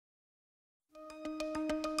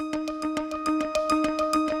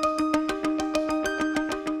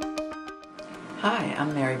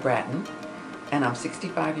I'm Mary Bratton, and I'm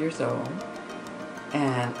 65 years old,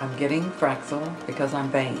 and I'm getting Fraxel because I'm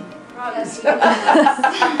vain. I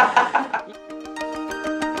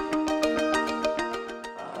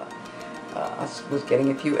was getting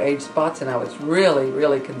a few age spots, and I was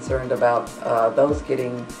really concerned about those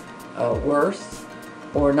getting worse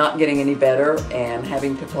or not getting any better and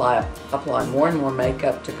having to apply more and more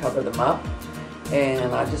makeup to cover them up,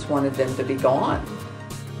 and I just wanted them to be gone.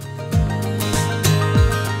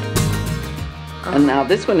 And now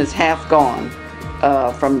this one is half gone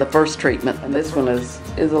from the first treatment, and this one is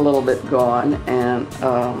a little bit gone, and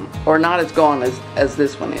or not as gone as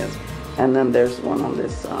this one is. And then there's one on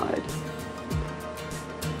this side.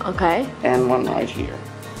 Okay. And one right here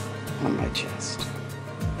on my chest.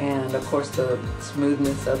 And of course the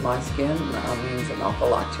smoothness of my skin means an awful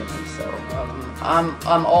lot to me. So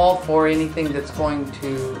I'm all for anything that's going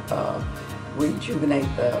to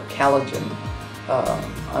rejuvenate the collagen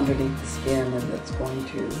underneath the skin, and that's going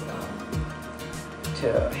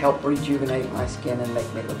to help rejuvenate my skin and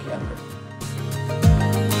make me look younger.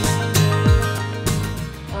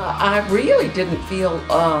 I really didn't feel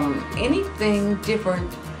anything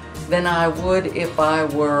different than I would if I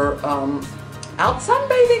were out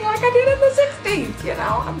sunbathing like I did in the 60s, you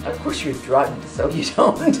know. Of course you're drugged, so you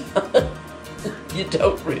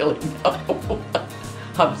don't really know.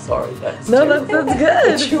 I'm sorry, that's good.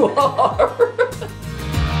 But you are.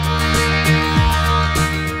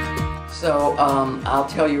 So I'll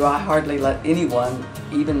tell you, I hardly let anyone,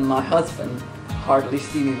 even my husband, hardly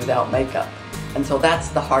see me without makeup. And so that's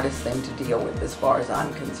the hardest thing to deal with as far as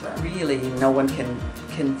I'm concerned. Really, no one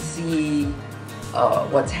can see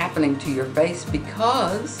what's happening to your face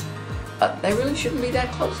because they really shouldn't be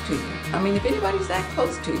that close to you. I mean, if anybody's that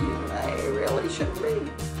close to you, they really shouldn't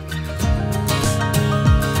be.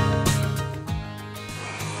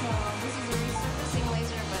 This is a resurfacing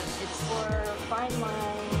laser, but it's for fine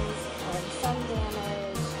lines, sun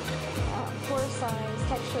damage, pore size,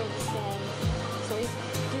 texture of the skin. So we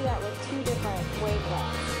do that with 2 different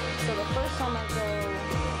wavelengths. So the first time I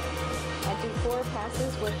do 4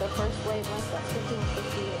 passes with the first wavelength, that's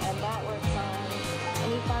 1550, and that works on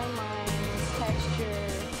any fine lines, texture,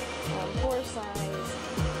 pore size,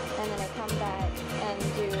 and then I come back and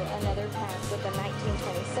do another pass with the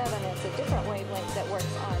 1927. It's a different wavelength that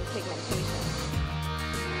works on pigmentation.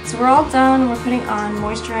 So we're all done. We're putting on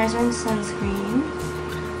moisturizer and sunscreen.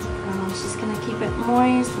 Just going to keep it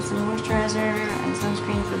moist with some moisturizer and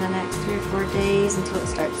sunscreen for the next 3 or 4 days until it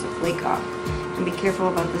starts to flake off. And be careful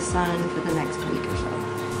about the sun for the next week or so.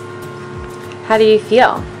 How do you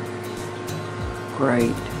feel?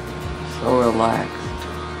 Great. So relaxed.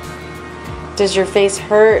 Does your face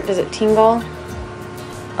hurt? Does it tingle?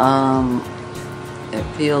 It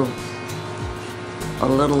feels a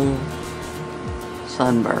little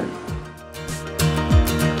sunburned.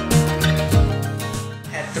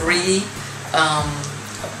 Had 3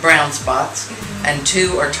 brown spots, and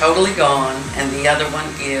 2 are totally gone, and the other one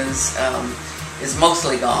is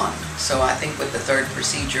mostly gone. So I think with the 3rd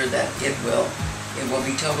procedure that it will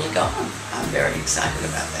be totally gone. I'm very excited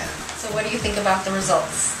about that. So what do you think about the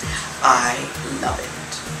results? I love it.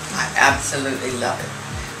 I absolutely love it.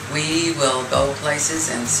 We will go places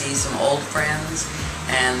and see some old friends,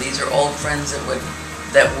 and these are old friends that would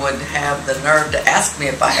have the nerve to ask me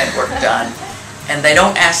if I had work done. And they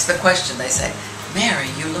don't ask the question, they say, "Mary,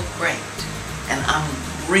 you look great." And I'm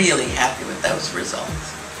really happy with those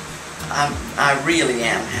results. I really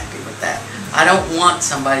am happy with that. I don't want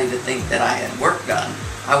somebody to think that I had work done.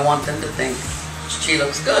 I want them to think, she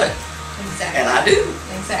looks good. Exactly. And I do.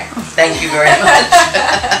 Exactly. Thank you very much.